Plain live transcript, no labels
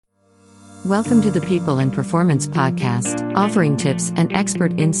Welcome to the People and Performance Podcast, offering tips and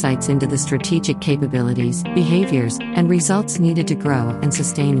expert insights into the strategic capabilities, behaviors, and results needed to grow and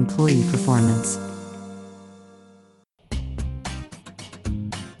sustain employee performance.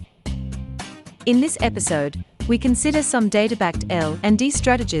 In this episode, we consider some data-backed L&D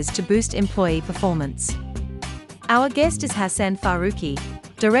strategies to boost employee performance. Our guest is Hassan Faruqi,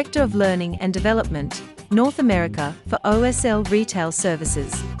 Director of Learning and Development, North America for OSL Retail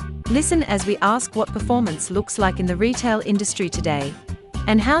Services. Listen as we ask what performance looks like in the retail industry today,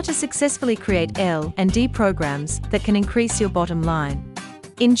 and how to successfully create L&D programs that can increase your bottom line.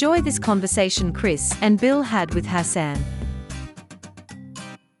 Enjoy this conversation Chris and Bill had with Hassan.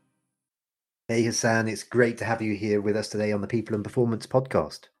 Hey Hassan, it's great to have you here with us today on the People and Performance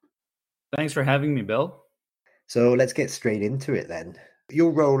Podcast. Thanks for having me, Bill. So let's get straight into it then.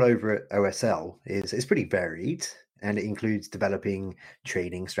 Your role over at OSL is pretty varied, and it includes developing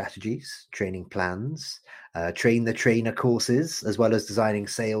training strategies, training plans, train the trainer courses, as well as designing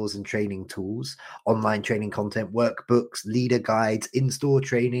sales and training tools, online training content, workbooks, leader guides, in-store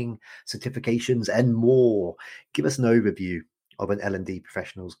training, certifications, and more. Give us an overview of an L&D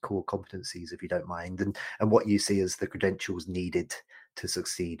professional's core competencies, if you don't mind, and what you see as the credentials needed to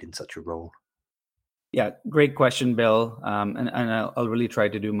succeed in such a role. Yeah, great question, Bill. And I'll really try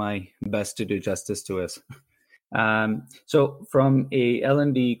to do my best to do justice to us. So from a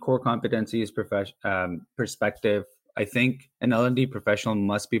L&D core competencies perspective, I think an L&D professional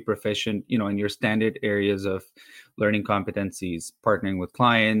must be proficient, in your standard areas of learning competencies, partnering with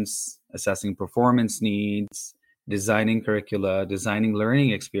clients, assessing performance needs, designing curricula, designing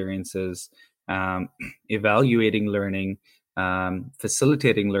learning experiences, evaluating learning,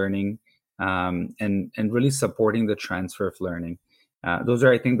 facilitating learning, and really supporting the transfer of learning. Those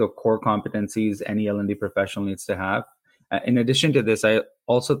are, I think, the core competencies any L&D professional needs to have. In addition to this, I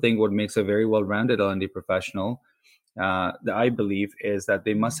also think what makes a very well-rounded L&D professional, that I believe, is that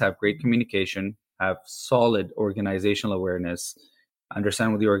they must have great communication, have solid organizational awareness,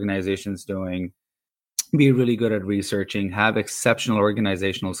 understand what the organization is doing, be really good at researching, have exceptional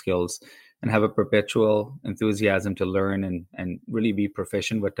organizational skills, and have a perpetual enthusiasm to learn and really be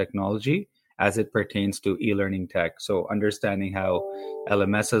proficient with technology as it pertains to e-learning tech. So understanding how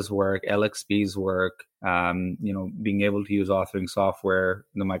LMSs work, LXPs work, being able to use authoring software,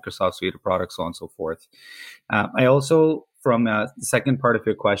 the Microsoft suite of products, so on and so forth. I also, from the second part of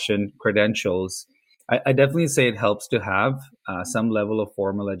your question, credentials, I definitely say it helps to have some level of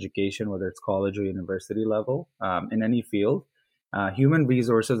formal education, whether it's college or university level, in any field. Human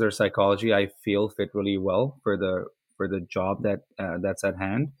resources or psychology, I feel, fit really well for the job that's at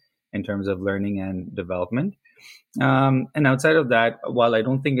hand in terms of learning and development. And outside of that, while I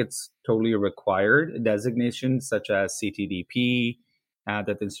don't think it's totally required, designations such as CTDP, that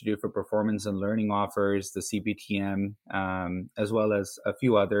the Institute for Performance and Learning offers, the CPTM, as well as a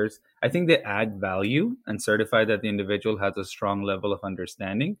few others, I think they add value and certify that the individual has a strong level of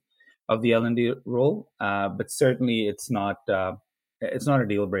understanding of the L&D role. But certainly it's not a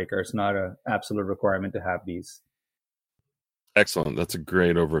deal breaker. It's not an absolute requirement to have these. Excellent. That's a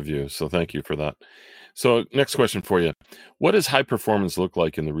great overview. So thank you for that. So next question for you. What does high performance look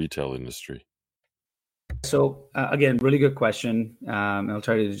like in the retail industry? So again, really good question. I'll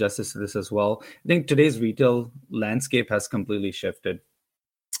try to do justice to this as well. I think today's retail landscape has completely shifted.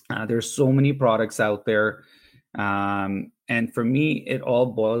 There's so many products out there. And for me, it all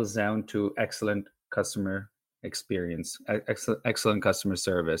boils down to excellent customer experience, excellent customer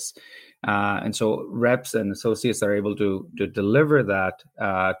service. And so reps and associates that are able to deliver that,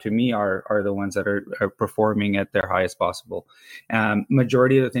 to me, are the ones that are performing at their highest possible.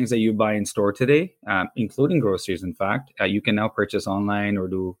 Majority of the things that you buy in store today, including groceries, in fact, you can now purchase online or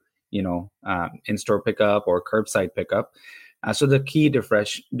do, in-store pickup or curbside pickup. So the key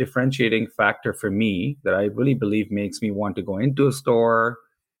differentiating factor for me that I really believe makes me want to go into a store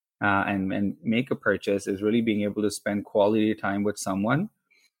and make a purchase is really being able to spend quality time with someone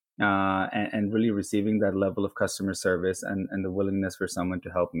and really receiving that level of customer service and the willingness for someone to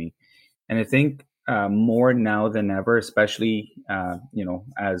help me. And I think more now than ever, especially,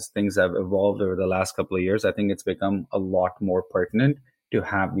 as things have evolved over the last couple of years, I think it's become a lot more pertinent to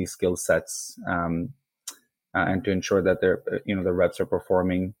have these skill sets and to ensure that the reps are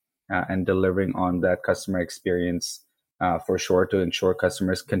performing and delivering on that customer experience for sure, to ensure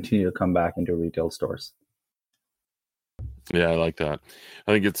customers continue to come back into retail stores. Yeah, I like that.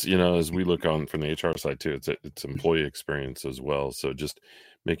 I think it's, as we look on from the HR side too, it's employee experience as well. So just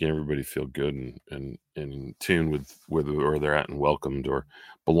making everybody feel good and in tune with where they're at and welcomed or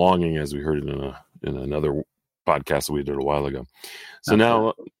belonging, as we heard in another podcast that we did a while ago. So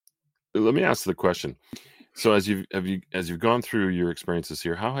now let me ask the question. So as you've gone through your experiences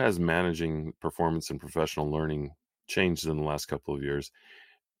here, how has managing performance and professional learning changed in the last couple of years?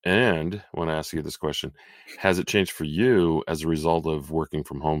 And I want to ask you this question: has it changed for you as a result of working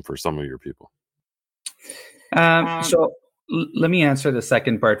from home for some of your people? So let me answer the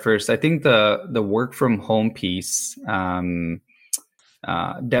second part first. I think the work from home piece,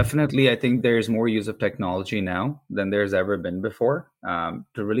 definitely, I think there's more use of technology now than there's ever been before, to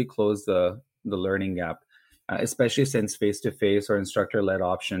really close the learning gap, especially since face-to-face or instructor-led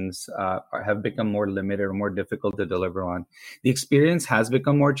options have become more limited or more difficult to deliver on. The experience has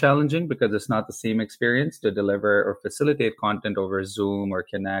become more challenging because it's not the same experience to deliver or facilitate content over Zoom or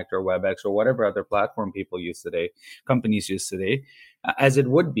Connect or WebEx or whatever other platform companies use today, as it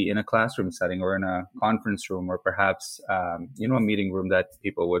would be in a classroom setting or in a conference room or perhaps a meeting room that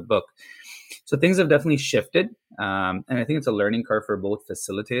people would book. So things have definitely shifted, and I think it's a learning curve for both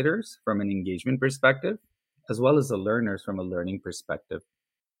facilitators from an engagement perspective, as well as the learners from a learning perspective.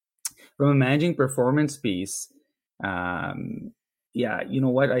 From a managing performance piece, yeah, you know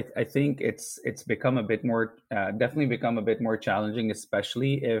what? I think it's become a bit more, definitely become a bit more challenging,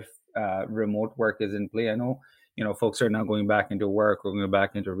 especially if remote work is in play. I know, folks are now going back into work or going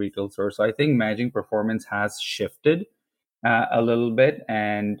back into retail stores. So I think managing performance has shifted a little bit,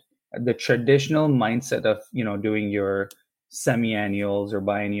 and the traditional mindset of doing your semi-annuals or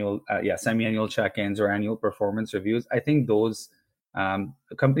semi-annual check-ins or annual performance reviews, I think those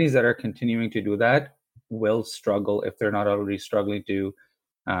companies that are continuing to do that will struggle if they're not already struggling to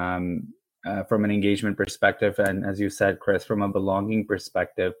from an engagement perspective, and as you said, Chris, from a belonging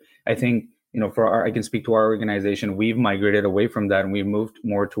perspective. I think I can speak to our organization. We've migrated away from that, and we've moved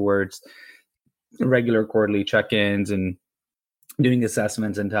more towards regular quarterly check-ins and doing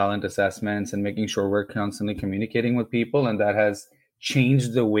assessments and talent assessments and making sure we're constantly communicating with people. And that has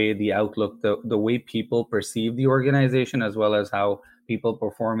changed the way the outlook, the way people perceive the organization, as well as how people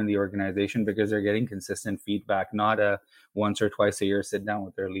perform in the organization, because they're getting consistent feedback, not a once or twice a year sit down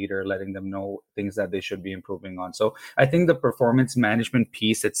with their leader, letting them know things that they should be improving on. So I think the performance management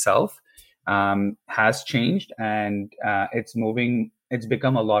piece itself has changed, and it's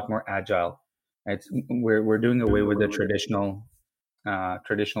become a lot more agile. We're doing away with the traditional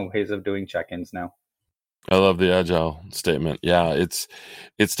ways of doing check-ins now. I love the agile statement. Yeah, it's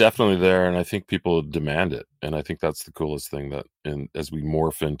definitely there, and I think people demand it, and I think that's the coolest thing, that as we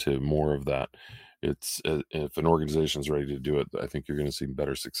morph into more of that, it's if an organization's ready to do it, I think you're going to see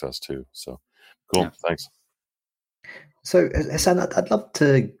better success too. So cool. Yeah. Thanks. So Hassan, I'd love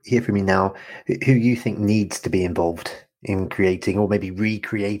to hear from you now who you think needs to be involved in creating or maybe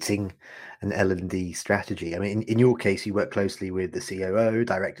recreating an L&D strategy. I mean, in your case, you work closely with the COO,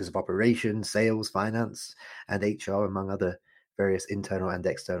 directors of operations, sales, finance, and HR, among other various internal and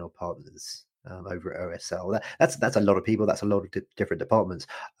external partners over at OSL. That's a lot of people. That's a lot of different departments.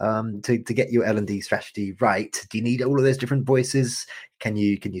 To get your L&D strategy right, do you need all of those different voices? Can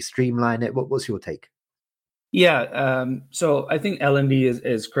you streamline it? What's your take? Yeah, so I think L&D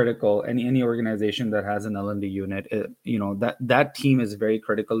is critical. Any organization that has an L&D unit, that team is very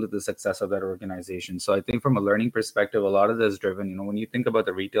critical to the success of that organization. So I think from a learning perspective, a lot of this is driven. When you think about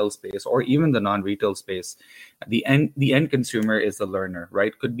the retail space or even the non-retail space, the end consumer is the learner,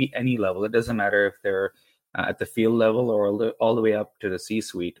 right? Could be any level. It doesn't matter if they're at the field level or all the way up to the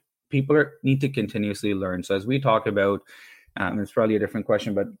C-suite. People need to continuously learn. So as we talk about, it's probably a different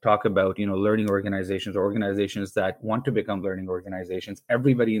question, but talk about, learning organizations or organizations that want to become learning organizations.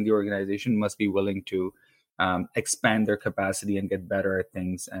 Everybody in the organization must be willing to expand their capacity and get better at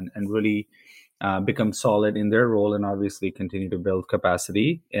things and really become solid in their role, and obviously continue to build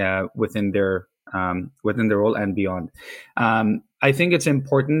capacity within their role and beyond. I think it's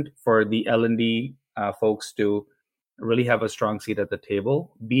important for the L&D folks to really have a strong seat at the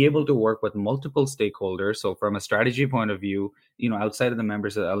table, be able to work with multiple stakeholders. So from a strategy point of view, outside of the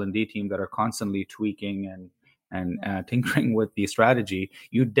members of the L&D team that are constantly tweaking and tinkering with the strategy,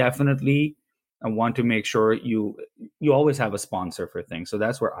 you definitely want to make sure you always have a sponsor for things. So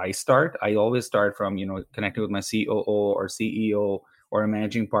that's where I start. I always start from, connecting with my COO or CEO or a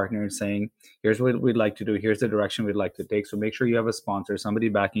managing partner and saying, here's what we'd like to do. Here's the direction we'd like to take. So make sure you have a sponsor, somebody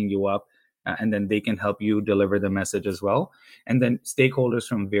backing you up, and then they can help you deliver the message as well. And then stakeholders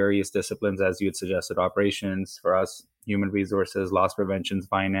from various disciplines, as you had suggested, operations, for us, human resources, loss prevention,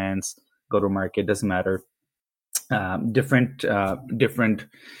 finance, go-to-market, doesn't matter. Different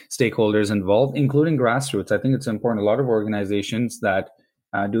stakeholders involved, including grassroots. I think it's important. A lot of organizations that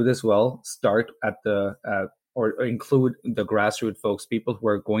do this well start at or include the grassroots folks, people who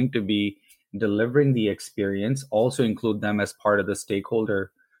are going to be delivering the experience, also include them as part of the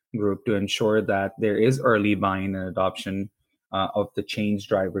stakeholder group to ensure that there is early buy-in and adoption of the change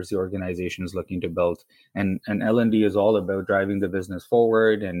drivers the organization is looking to build. And L&D is all about driving the business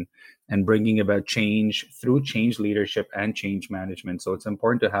forward and bringing about change through change leadership and change management. So it's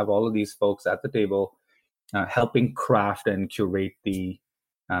important to have all of these folks at the table helping craft and curate the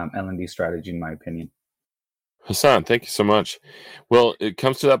L&D strategy, in my opinion. Hassan, thank you so much. Well, it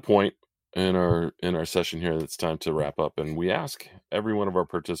comes to that point in our session here that it's time to wrap up, and we ask every one of our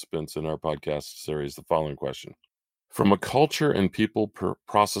participants in our podcast series the following question. From a culture and people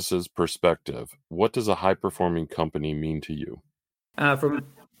processes perspective, what does a high-performing company mean to you? From a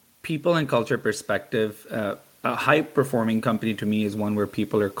people and culture perspective, a high-performing company to me is one where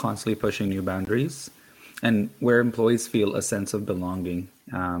people are constantly pushing new boundaries and where employees feel a sense of belonging.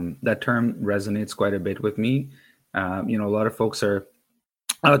 That term resonates quite a bit with me. A lot of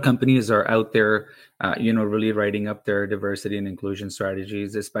companies are out there, really writing up their diversity and inclusion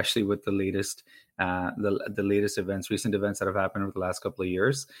strategies, especially with the latest recent events that have happened over the last couple of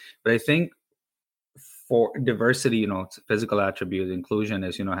years. But I think for diversity, it's physical attributes, inclusion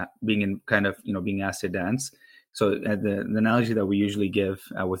is, being asked to dance. So the analogy that we usually give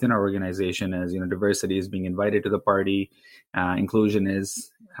within our organization is, diversity is being invited to the party, inclusion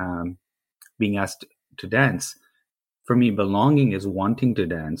is being asked to dance. For me, belonging is wanting to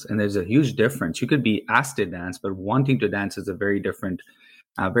dance, and there's a huge difference. You could be asked to dance, but wanting to dance is a very different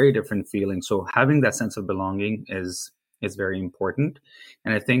feeling. So having that sense of belonging is very important.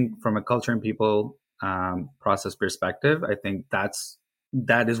 And I think from a culture and people process perspective, I think that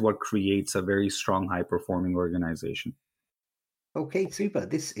is what creates a very strong, high-performing organization. Okay, super.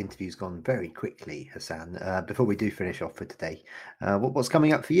 This interview's gone very quickly, Hassan. Before we do finish off for today, what's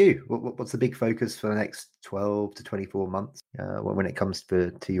coming up for you? What's the big focus for the next 12 to 24 months when it comes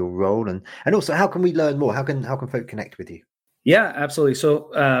to your role? And also, how can we learn more? How can folk connect with you? Yeah, absolutely. So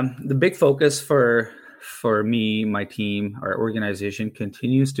the big focus for me, my team, our organization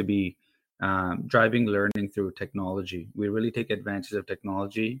continues to be driving learning through technology. We really take advantage of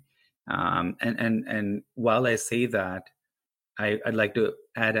technology. And while I say that, I'd like to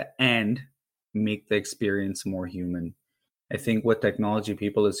add make the experience more human. I think with technology,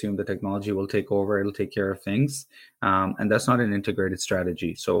 people assume the technology will take over, it'll take care of things. And that's not an integrated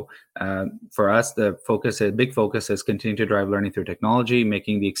strategy. So for us, the big focus is continuing to drive learning through technology,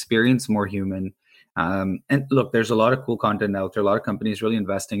 making the experience more human. And look, there's a lot of cool content out there, a lot of companies really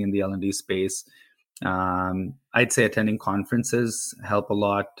investing in the L&D space. I'd say attending conferences help a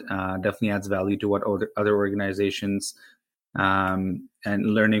lot, definitely adds value to what other organizations and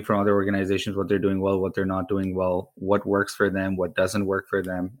learning from other organizations, what they're doing well, what they're not doing well, what works for them, what doesn't work for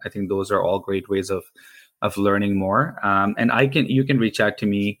them. I think those are all great ways of learning more. And you can reach out to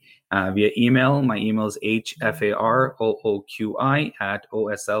me via email. My email is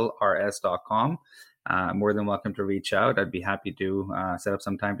hfarooqi@oslrs.com. More than welcome to reach out. I'd be happy to set up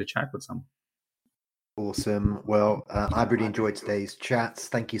some time to chat with someone. Awesome. Well, I've really enjoyed today's chats.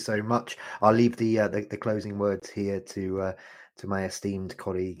 Thank you so much. I'll leave the closing words here to my esteemed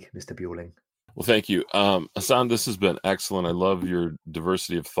colleague, Mr. Buehling. Well, thank you. Hassan, this has been excellent. I love your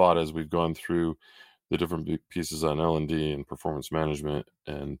diversity of thought as we've gone through the different pieces on L&D and performance management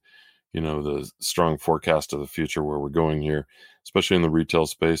and, the strong forecast of the future where we're going here, especially in the retail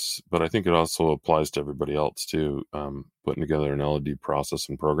space. But I think it also applies to everybody else too, putting together an L&D process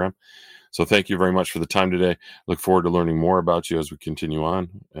and program. So thank you very much for the time today. Look forward to learning more about you as we continue on,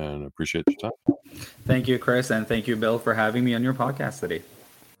 and appreciate your time. Thank you, Chris, and thank you, Bill, for having me on your podcast today.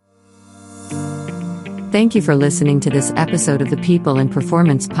 Thank you for listening to this episode of the People and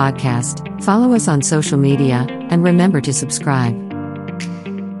Performance Podcast. Follow us on social media, and remember to subscribe.